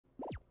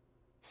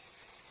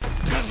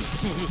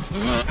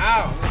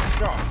Ow, I'm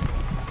shot.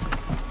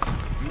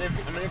 I'm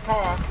in the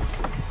car.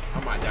 I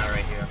might die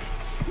right here.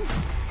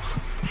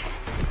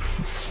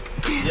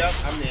 Yep,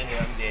 I'm in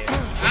here. I'm dead.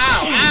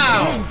 Ow,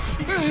 ow!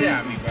 Beat the shit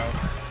out of me, bro.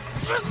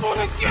 Just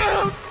wanna get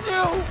him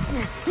too.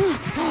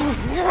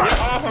 Get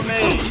off of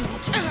me!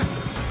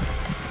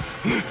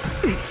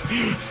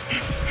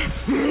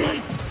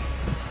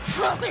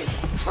 Trophy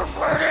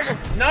perverted.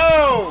 No!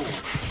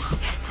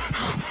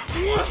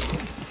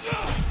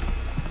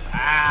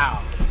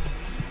 Ow!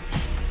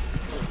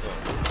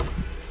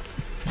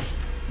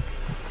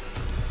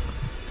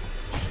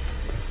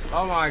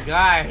 Oh my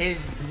god, his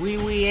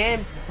wee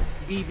and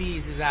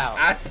BBs is out.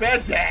 I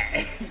said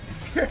that!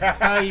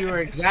 Oh, you were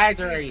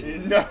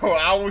exaggerating. No,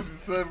 I was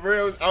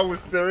serious,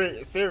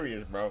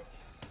 bro.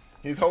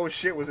 His whole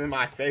shit was in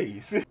my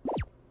face.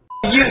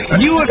 You have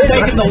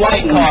taken the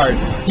white card.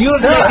 You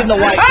have taken the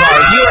white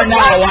card. You are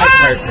not a white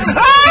person.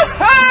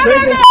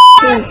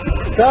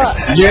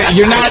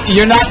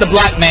 You're not the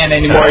black man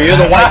anymore. You're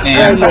the white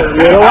man. You're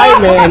the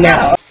white man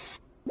now.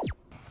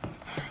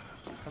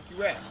 Fuck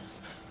you at?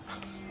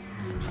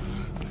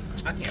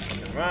 I can't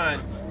fucking run.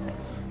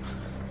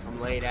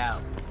 I'm laid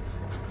out.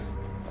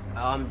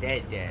 Oh, I'm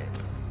dead.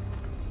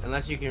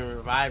 Unless you can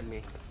revive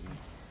me.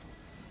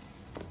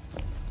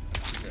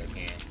 I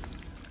can.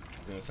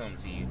 Doing something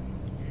to you.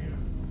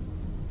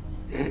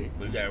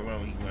 But you gotta run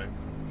when you run.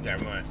 You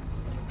gotta run.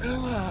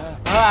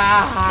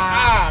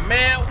 Ah,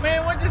 man,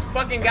 what this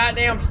fucking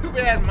goddamn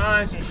stupid ass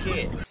mines and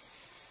shit.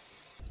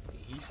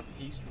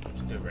 He's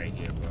still right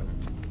here, bro.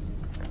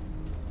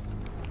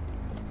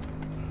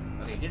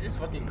 Okay, get this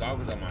fucking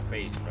goggles on my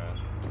face, bro.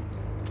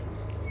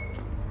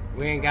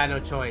 We ain't got no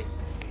choice.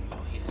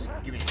 Oh yes,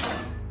 give me this.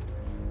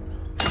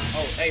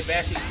 Oh, hey,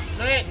 Bashy.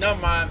 No,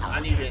 mind. I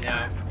need it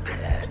now.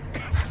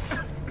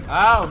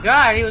 Oh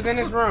god, he was in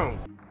his room.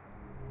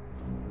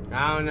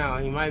 I don't know.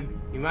 He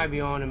might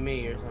be on to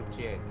me or some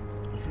shit.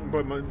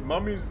 But my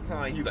music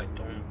sound, he's like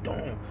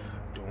don.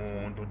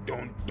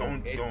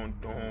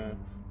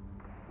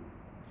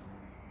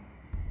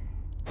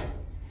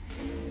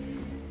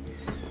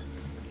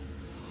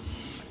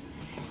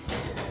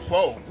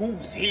 Whoa,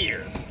 who's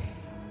here?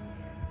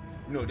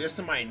 No, there's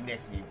somebody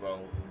next to me, bro.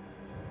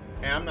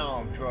 And I'm not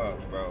on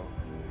drugs, bro.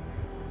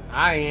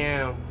 I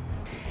am.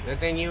 Good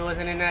thing you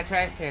wasn't in that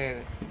trash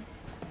can.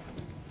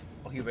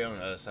 Oh, he right on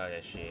the other side of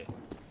that shit.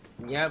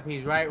 Yep,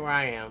 he's right where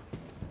I am.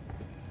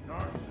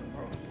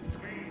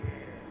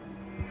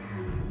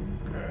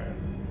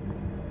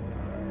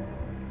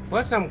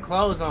 Put some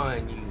clothes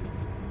on you.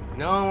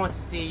 No one wants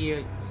to see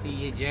your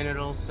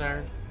genitals,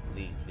 sir.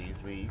 Leave.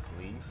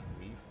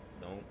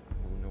 Don't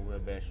move nowhere,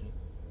 Bashy.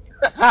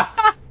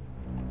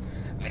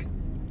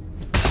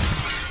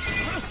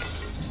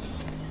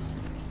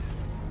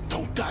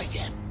 Don't die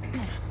yet.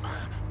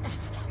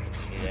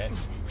 Hear that?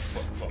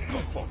 Fuck.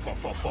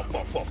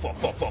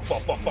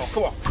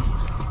 Come on.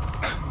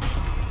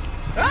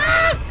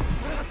 Ah!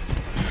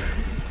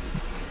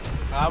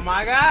 Oh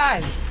my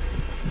god!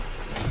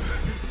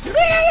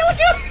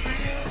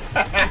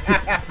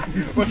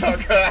 What's up,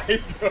 guy?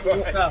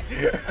 What's up?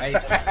 I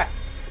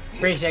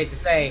appreciate the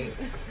save.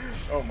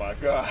 Oh my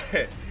god.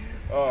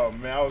 Oh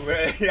man, I was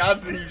ready. I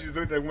see you just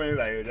looked at the window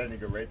like, hey, that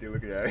nigga right there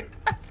looking at it.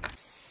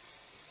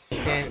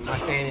 My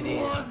sanity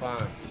is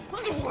fine.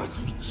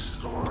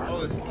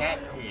 Oh, it's cat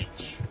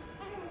bitch.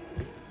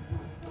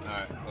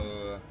 Alright,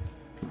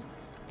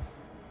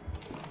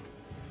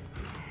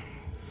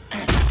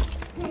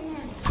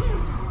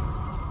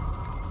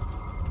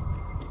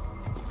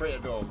 break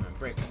the door open.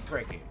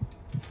 Break it.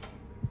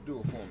 Do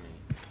it for me.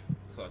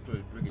 So I throw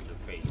this brick at your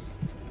face.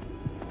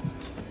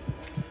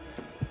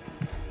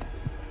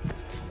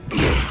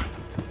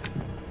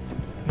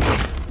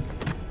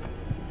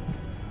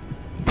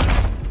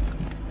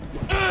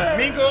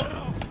 Mingo!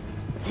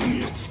 I'm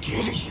not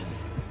scared of you.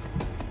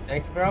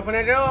 Thank you for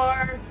opening the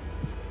door.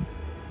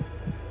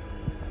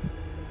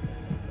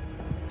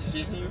 She's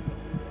chasing you?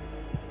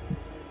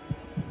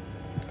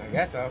 I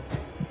guess so.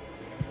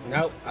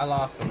 Nope, I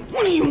lost him.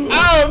 What do you want?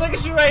 Oh, look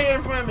at you right here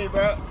in front of me,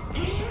 bro.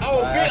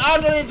 Oh, big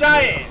Andre the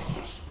Giant.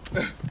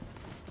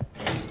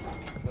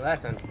 Well,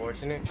 that's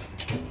unfortunate.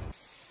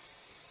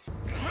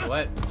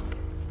 What?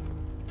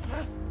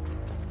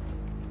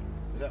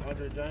 Is that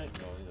Andre the Giant?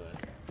 No, he's not.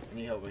 I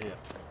need help with here.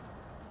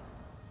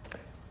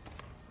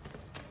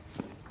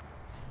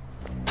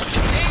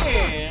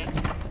 Man.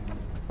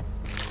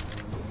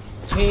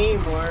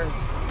 Teamwork.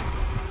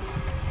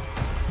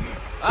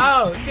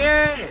 Oh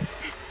shit!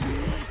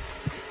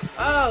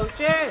 Oh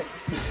shit!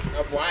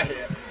 Up right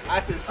here. I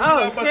said, shoot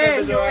Oh, up, bust shit, that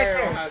bitch you're right ass.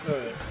 there. I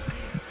said it.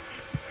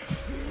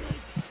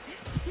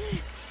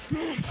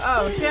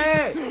 Oh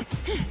shit!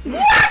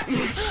 What?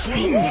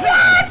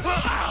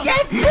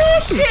 That's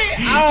bullshit!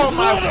 Oh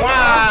my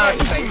god!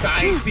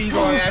 I ain't see you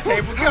on that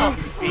table. Get off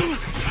me, bitch.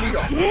 Get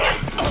off me.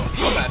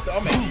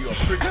 I'm making you a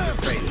prick in your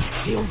face.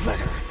 Feel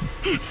better.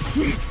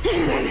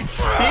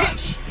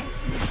 Bitch!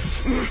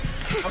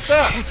 I'm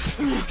stuck!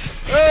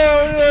 Oh,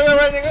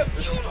 right, nigga!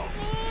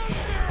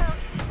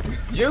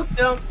 Juked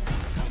him.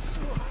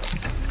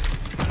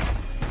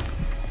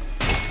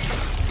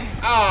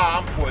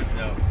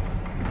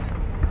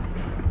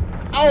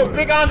 Oh,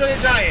 Big Andre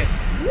the Giant.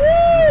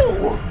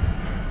 Woo!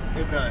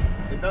 It's done.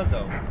 It's done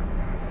so.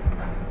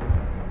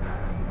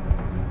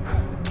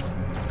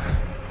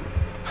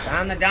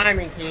 I'm the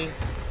Diamond King.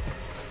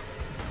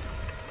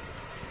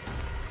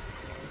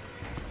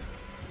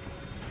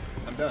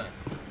 I'm done.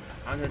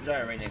 Andre the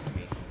Giant right next to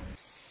me.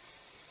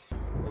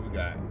 What we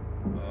got?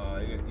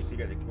 You see,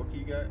 what key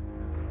you got?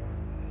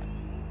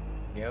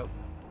 Yep.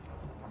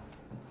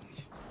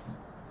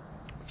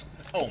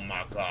 Oh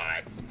my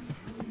God.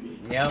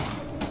 Yep.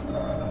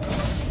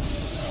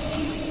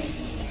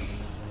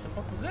 The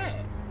fuck was that?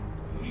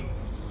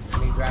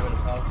 Me grabbing the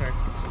poker.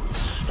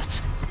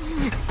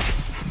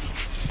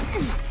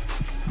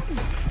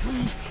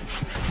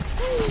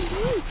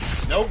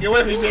 Nope, get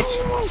away from me,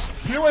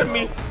 bitch. Get away from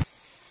me.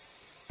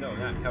 No,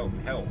 not help.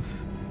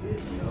 Health.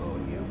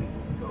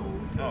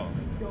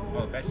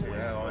 Oh, that shit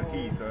had all the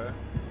keys, cuz.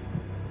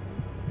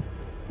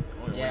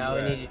 Yeah,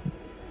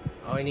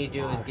 all we need to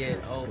do is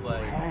get old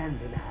buddy.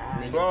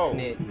 Bro,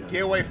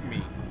 get away from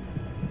me.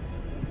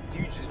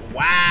 You just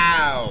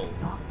wow.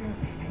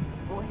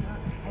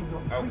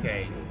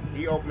 Okay,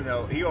 he opened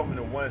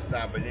the one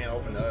side, but then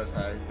opened the other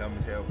side. It's dumb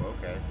as hell, but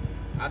okay,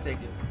 I'll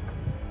take it.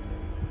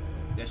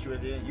 That's you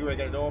right there. You already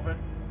got the door open?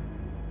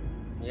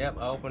 Yep,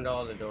 I opened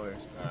all the doors.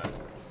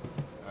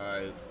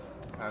 Alright,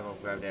 I'm gonna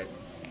grab that.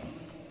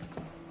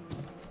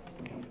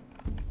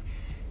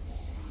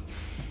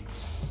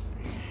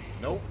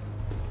 Nope.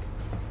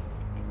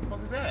 What the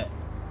fuck is that?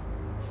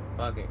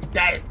 Fuck it.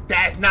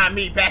 That's not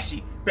me,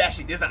 Bashy.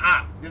 Bashy, there's an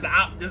op. There's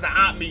an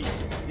op me.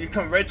 He's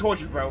coming right towards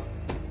you, bro.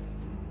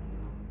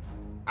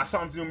 I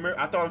saw him through the mirror.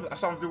 I thought I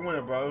saw him through the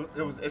window, bro.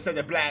 It said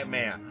the black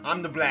man.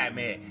 I'm the black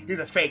man. He's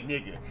a fake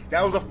nigga.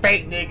 That was a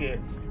fake nigga.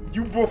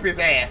 You whoop his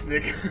ass,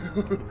 nigga.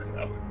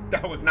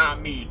 That was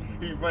not me.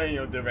 He running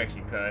your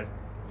direction, cuz.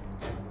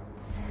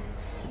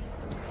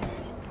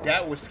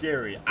 That was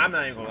scary. I'm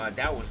not even gonna lie.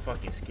 That was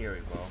fucking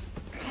scary, bro.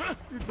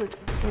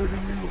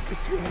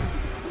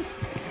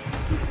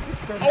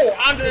 Oh,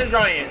 Andre the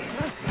Giant.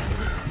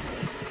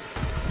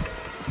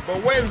 But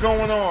what is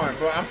going on,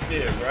 bro? I'm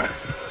scared, bro.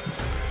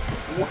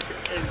 What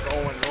is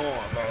going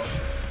on, bro?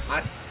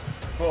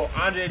 Bro,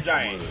 Andre the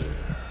Giant.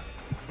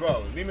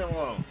 Bro, leave me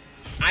alone.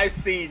 I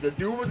see the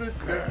dude with the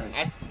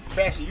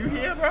Bashy, you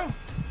here, bro?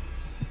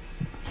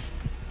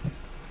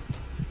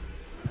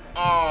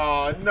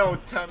 Oh, no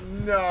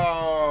time,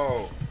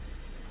 no.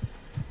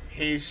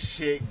 His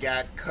shit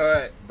got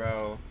cut,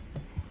 bro.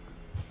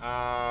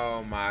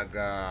 Oh my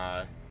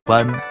God.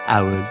 1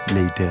 hour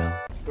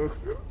later.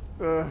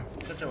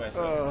 Shut your ass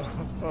up.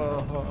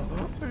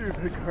 You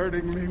think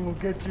hurting me will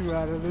get you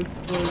out of this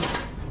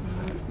place?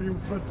 You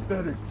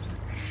pathetic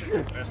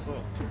shit. That's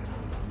up.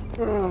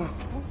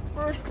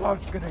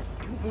 Murkoff's gonna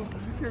kill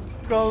your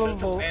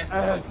gullible Shut your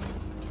ass.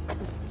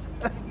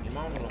 Your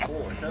mom was a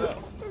whore. Shut up.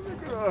 I'm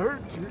gonna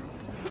hurt you.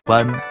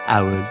 1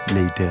 hour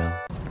later.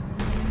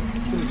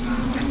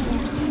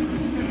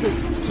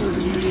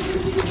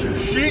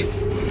 Shit.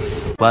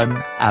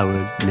 1 hour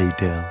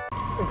later.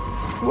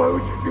 Why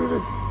would you do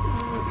this?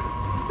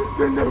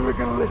 They're never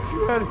gonna let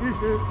you out of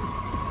here.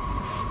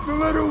 No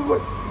matter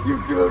what you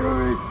do to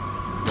me.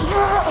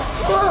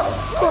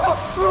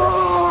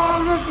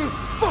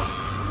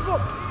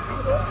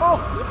 Oh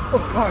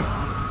God.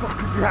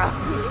 Fucking yeah.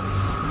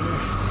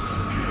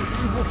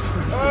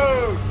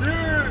 Oh,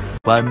 dude.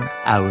 1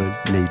 hour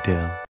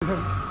later.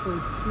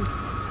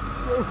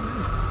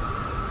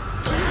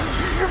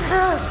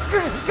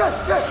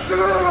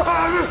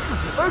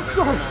 I'm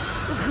sorry.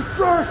 I'm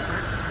sorry.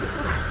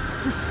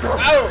 Stop.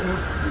 Oh.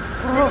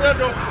 That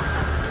door.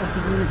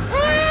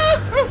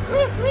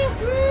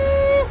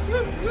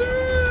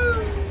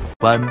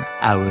 1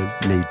 hour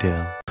later.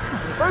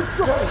 I'm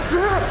sorry.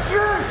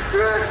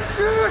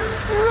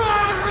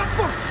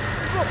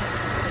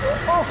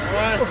 Oh,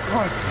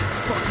 God.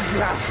 Fucking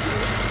yeah.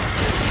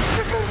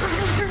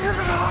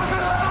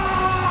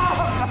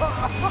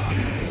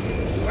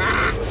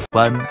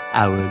 1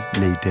 hour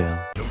later.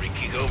 Nobody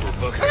kick over,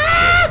 Booker.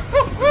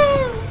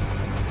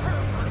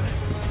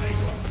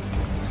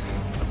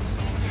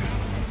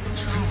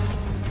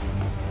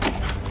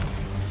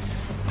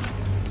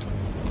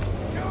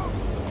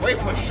 Wait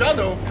for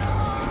Shadow.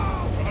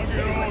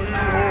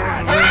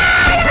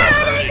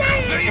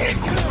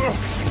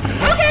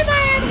 Okay,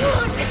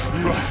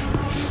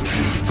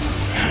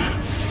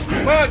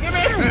 bro, give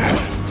me.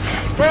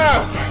 Bro.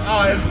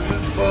 Oh, this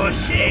is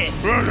bullshit.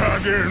 No,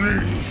 give me.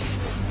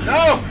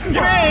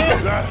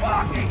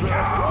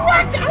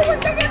 What? I was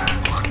thinking.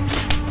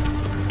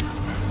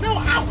 No,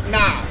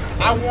 nah.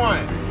 I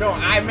won. No,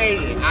 I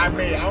made it. I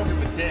don't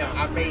give a damn.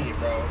 I made it,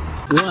 bro.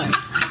 What?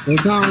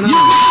 What's going on?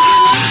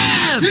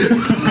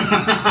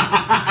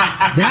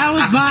 That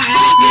was by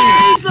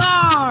accident.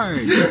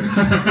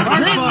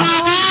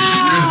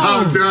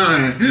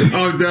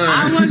 I'm done. I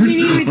wasn't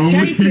even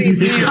chasing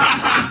him.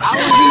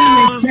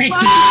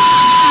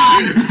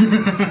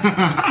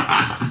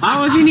 I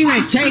wasn't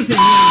even chasing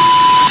him.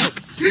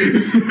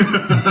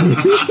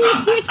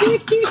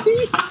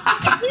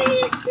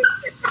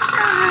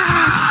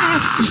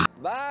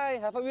 Bye.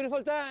 Have a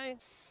beautiful time.